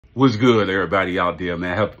What's good, everybody out there,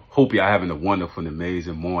 man? Hope y'all having a wonderful and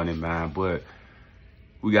amazing morning, man. But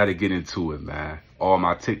we got to get into it, man. All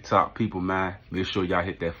my TikTok people, man, make sure y'all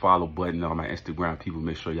hit that follow button. All my Instagram people,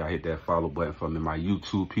 make sure y'all hit that follow button for me. My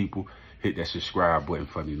YouTube people, hit that subscribe button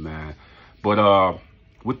for me, man. But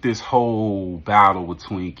with this whole battle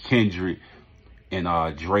between Kendrick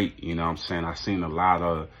and Drake, you know what I'm saying? I've seen a lot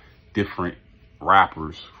of different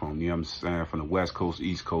rappers from, you know what I'm saying, from the West Coast,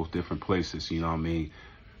 East Coast, different places, you know what I mean,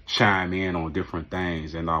 chime in on different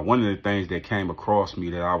things. And one of the things that came across me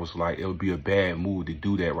that I was like, it would be a bad move to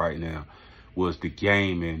do that right now was the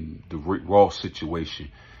Game and the Rick Ross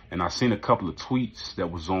situation. And I seen a couple of tweets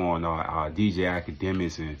that was on DJ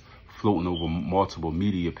Academics and floating over multiple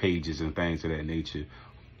media pages and things of that nature.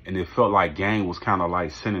 And it felt like Game was kind of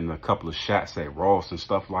like sending a couple of shots at Ross and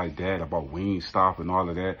stuff like that about Wingstop and all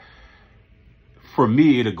of that. For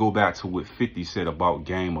me, it'll go back to what 50 said about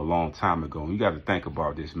Game a long time ago. You got to think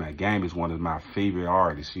about this, man. Game is one of my favorite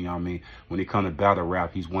artists, you know what I mean? When it comes to battle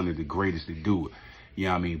rap, he's one of the greatest to do it, you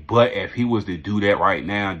know what I mean? But if he was to do that right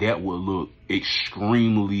now, that would look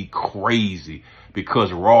extremely crazy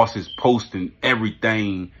because Ross is posting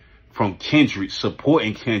everything from Kendrick,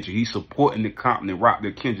 supporting Kendrick. He's supporting the Compton rock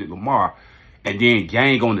that Kendrick Lamar. And then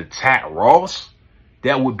Gang gonna attack Ross?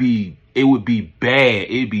 It would be bad.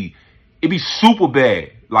 It'd be super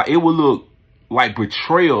bad. Like, it would look like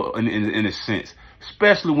betrayal in a sense,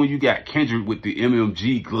 especially when you got Kendrick with the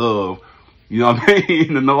MMG glove, you know what I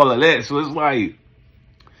mean, and all of that. So it's like,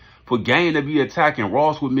 for Game to be attacking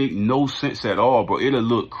Ross would make no sense at all, bro. It'll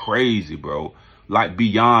look crazy, bro. Like,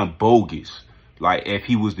 beyond bogus. Like, if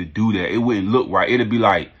he was to do that, it wouldn't look right. It'll be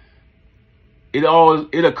like,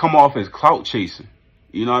 it'll come off as clout chasing.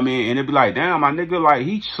 You know what I mean? And it'd be like, damn, my nigga, like,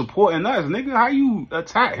 he's supporting us. Nigga, how you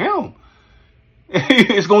attack him?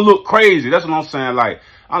 It's gonna look crazy. That's what I'm saying. Like,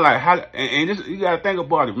 I'm like, how, and this, you gotta think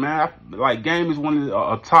about it, man. Like, Game is one of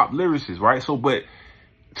the top lyricists, right? So, but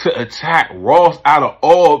to attack Ross out of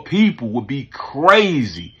all people would be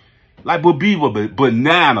crazy. Like, would be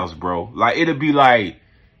bananas, bro. Like, it'd be like,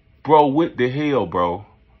 bro, what the hell, bro?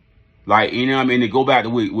 Like, you know what I mean? To go back to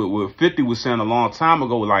what 50 was saying a long time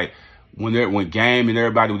ago, like, when Game and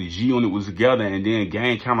everybody with the G Unit was together, and then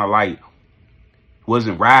Game kind of like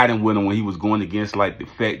wasn't riding with him when he was going against like the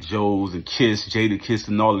Fat Joes and Kiss, Jadakiss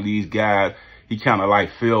and all of these guys. He kind of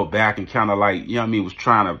like fell back and kind of like, you know what I mean, was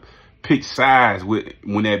trying to pick sides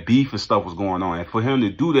when that beef and stuff was going on. And for him to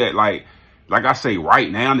do that, like I say, right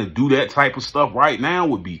now, to do that type of stuff right now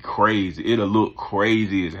would be crazy. It'll look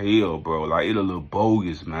crazy as hell, bro. Like, it'll look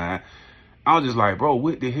bogus, man. I was just like, bro,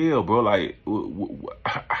 what the hell, bro? Like,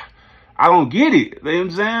 I don't get it. You know what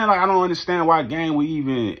I'm saying? Like, I don't understand why Gang would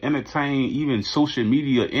even entertain even social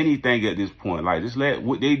media, anything at this point. Like, just let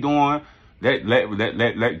what they doing,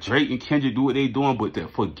 let Drake and Kendrick do what they doing, but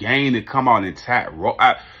for Gang to come out and attack Ross,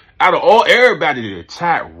 out of all everybody to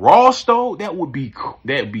attack Ross though, that'd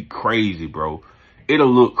be crazy, bro.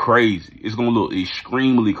 It'll look crazy. It's gonna look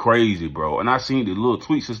extremely crazy, bro. And I seen the little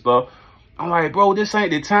tweets and stuff. I'm like, bro, this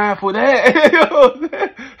ain't the time for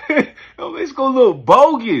that. It's gonna look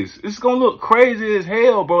bogus. It's gonna look crazy as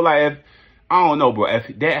hell, bro. Like, I don't know, bro. If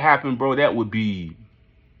that happened, bro, that would be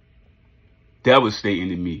devastating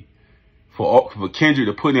to me. For Kendrick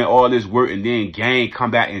to put in all this work and then Gang come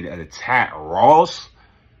back and attack Ross,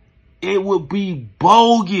 it would be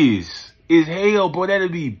bogus as hell, bro.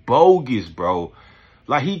 That'd be bogus, bro.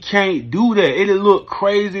 Like, he can't do that. It'll look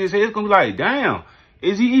crazy as hell. It's gonna be like, damn,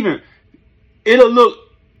 is he even... It'll look,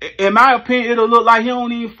 in my opinion, it'll look like he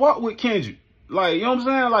don't even fuck with Kendrick. Like, you know what I'm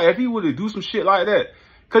saying? Like, if he were to do some shit like that.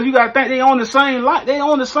 Cause you gotta think they on the same line. They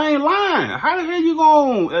on the same line. How the hell you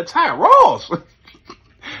gonna attack Ross?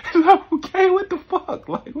 Like, okay, what the fuck?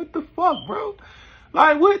 Like, what the fuck, bro?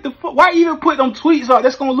 Like, what the fuck? Why even put them tweets out?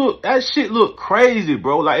 That shit look crazy,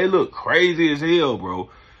 bro. Like, it look crazy as hell,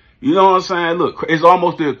 bro. You know what I'm saying? Look, it's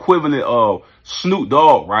almost the equivalent of Snoop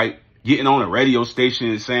Dogg, right? Getting on a radio station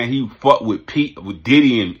and saying he fucked with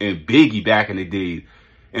Diddy and Biggie back in the day.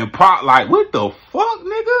 And Pac like, what the fuck,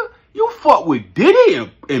 nigga? You fuck with Diddy and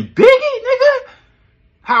Biggie, nigga?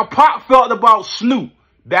 How Pac felt about Snoop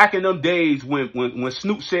back in them days when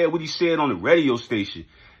Snoop said what he said on the radio station.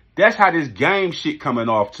 That's how this Game shit coming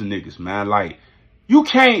off to niggas, man. Like, you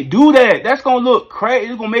can't do that. That's gonna look crazy.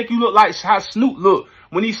 It's gonna make you look like how Snoop looked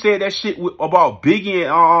when he said that shit about Biggie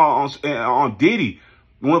and on Diddy.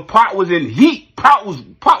 When Pac was in heat, Pac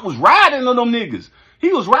was riding on them niggas.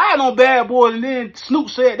 He was riding on Bad Boys, and then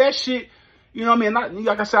Snoop said that shit. You know what I mean?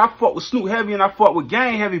 Like I said, I fought with Snoop heavy and I fought with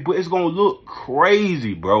Gang heavy, but it's gonna look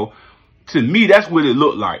crazy, bro. To me, that's what it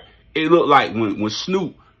looked like. It looked like when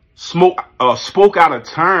Snoop spoke out of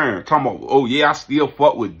turn, talking about, oh yeah, I still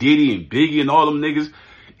fuck with Diddy and Biggie and all them niggas,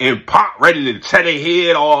 and Pop ready to tear their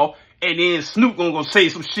head off, and then Snoop gonna say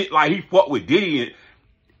some shit like he fuck with Diddy,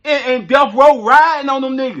 and Death Row riding on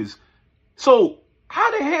them niggas. So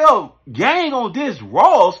how the hell Gang on this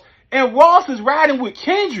Ross, and Ross is riding with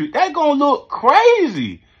Kendrick? That gonna look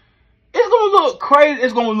crazy. It's gonna look crazy.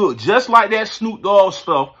 It's gonna look just like that Snoop Dogg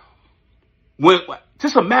stuff.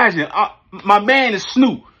 Just imagine, my man is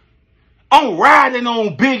Snoop. I'm riding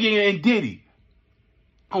on Biggie and Diddy.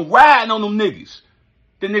 I'm riding on them niggas.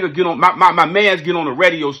 The nigga get on, my mans get on the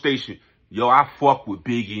radio station. Yo, I fuck with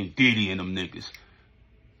Biggie and Diddy and them niggas.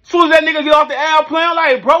 Soon as that nigga get off the airplane, I'm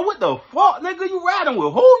like, bro, what the fuck, nigga? You riding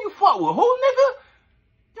with who? You fuck with who, nigga?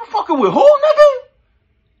 You fucking with who, nigga?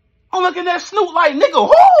 I'm looking at Snoop like, nigga,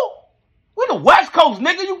 who? We the West Coast,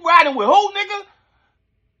 nigga. You riding with who, nigga?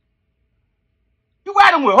 You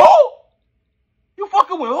riding with who? You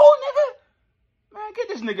fucking with who, nigga? Man, get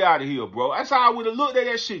this nigga out of here, bro. That's how I would have looked at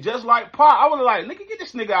that shit. Just like Pop. I would have like, nigga, get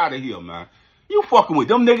this nigga out of here, man. You fucking with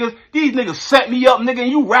them niggas. These niggas set me up, nigga,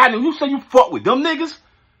 and you riding. You say you fuck with them niggas?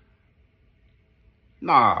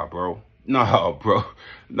 Nah, bro. Nah, bro.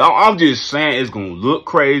 No, I'm just saying it's gonna look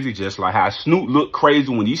crazy, just like how Snoop looked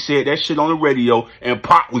crazy when he said that shit on the radio and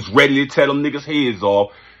Pop was ready to tear them niggas' heads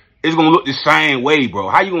off. It's gonna look the same way, bro.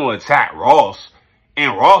 How you gonna attack Ross?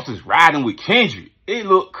 And Ross is riding with Kendrick. It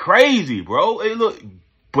look crazy, bro. It look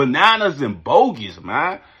bananas and bogus,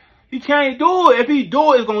 man. He can't do it. If he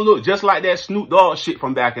do it, it's gonna look just like that Snoop Dogg shit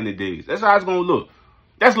from back in the days. That's how it's gonna look.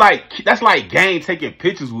 That's like Gang taking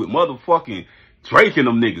pictures with motherfucking Drake and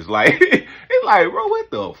them niggas. Like, it's like, bro, what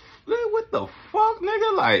the fuck,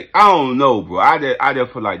 nigga? Like, I don't know, bro. I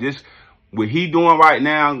just feel like this, what he doing right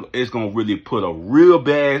now, it's gonna really put a real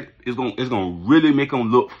bad, it's gonna really make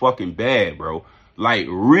him look fucking bad, bro. Like,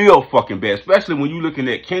 real fucking bad. Especially when you looking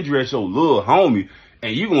at Kendrick as your little homie,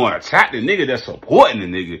 and you gonna attack the nigga that's supporting the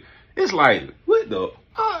nigga. It's like, what the,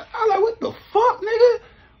 I like, what the fuck, nigga?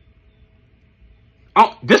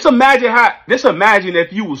 Just imagine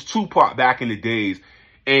if you was Tupac back in the days,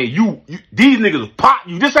 and these niggas pop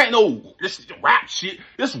you. This ain't no, this rap shit.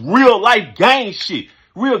 This real life gang shit.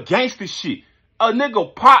 Real gangster shit. A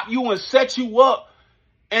nigga pop you and set you up,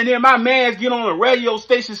 and then my mans get on the radio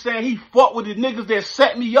station saying he fought with the niggas that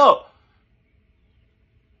set me up.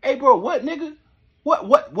 Hey, bro, what, nigga? What?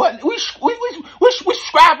 We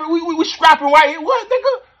scrapping, we scrapping right here. What,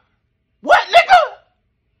 nigga? What, nigga?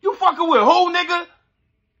 You fucking with who, nigga?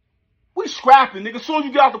 We scrapping, nigga. As soon as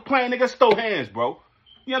you get off the plane, nigga, throw hands, bro.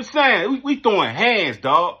 You know what I'm saying? We throwing hands,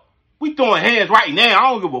 dog. We throwing hands right now.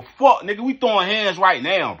 I don't give a fuck, nigga. We throwing hands right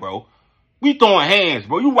now, bro. We throwing hands,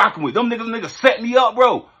 bro. You rocking with them niggas. Niggas set me up,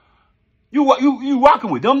 bro. You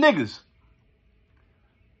rocking with them niggas.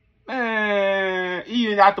 Man,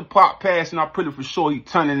 even after Pop passing, I'm pretty for sure he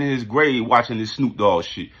turning in his grave watching this Snoop Dogg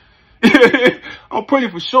shit. I'm pretty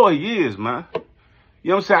for sure he is, man. You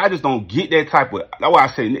know what I'm saying? I just don't get that type of, that's why I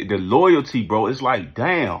say the loyalty, bro. It's like,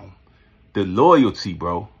 damn. The loyalty,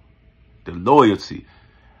 bro. The loyalty.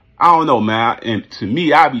 I don't know, man. And to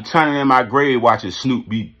me, I'd be turning in my grave watching Snoop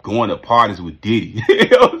be going to parties with Diddy. You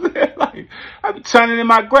know what I'm saying? Like, I'd be turning in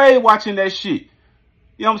my grave watching that shit.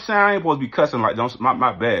 You know what I'm saying? I ain't supposed to be cussing like,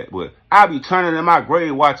 my bad. But I'd be turning in my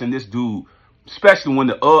grave watching this dude, especially when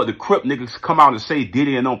the Crip niggas come out and say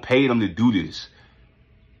Diddy and don't pay them to do this.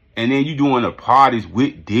 And then you doing the parties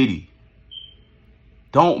with Diddy.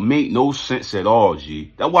 Don't make no sense at all,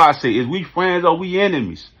 G. That's why I say, is we friends or we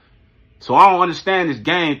enemies? So I don't understand this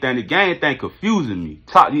gang thing. The gang thing confusing me.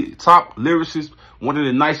 Top lyricist, one of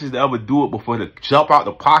the nicest to ever do it before to jump out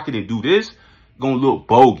the pocket and do this, gonna look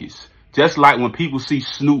bogus. Just like when people see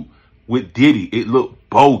Snoop with Diddy, it look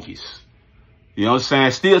bogus. You know what I'm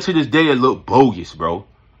saying? Still to this day, it look bogus, bro.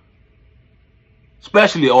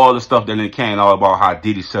 Especially all the stuff that then came all about how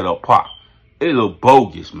Diddy set up Pop. It look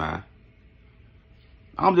bogus, man.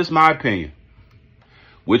 I'm just my opinion.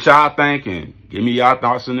 What y'all think, and give me y'all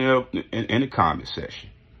thoughts in the comment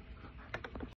section.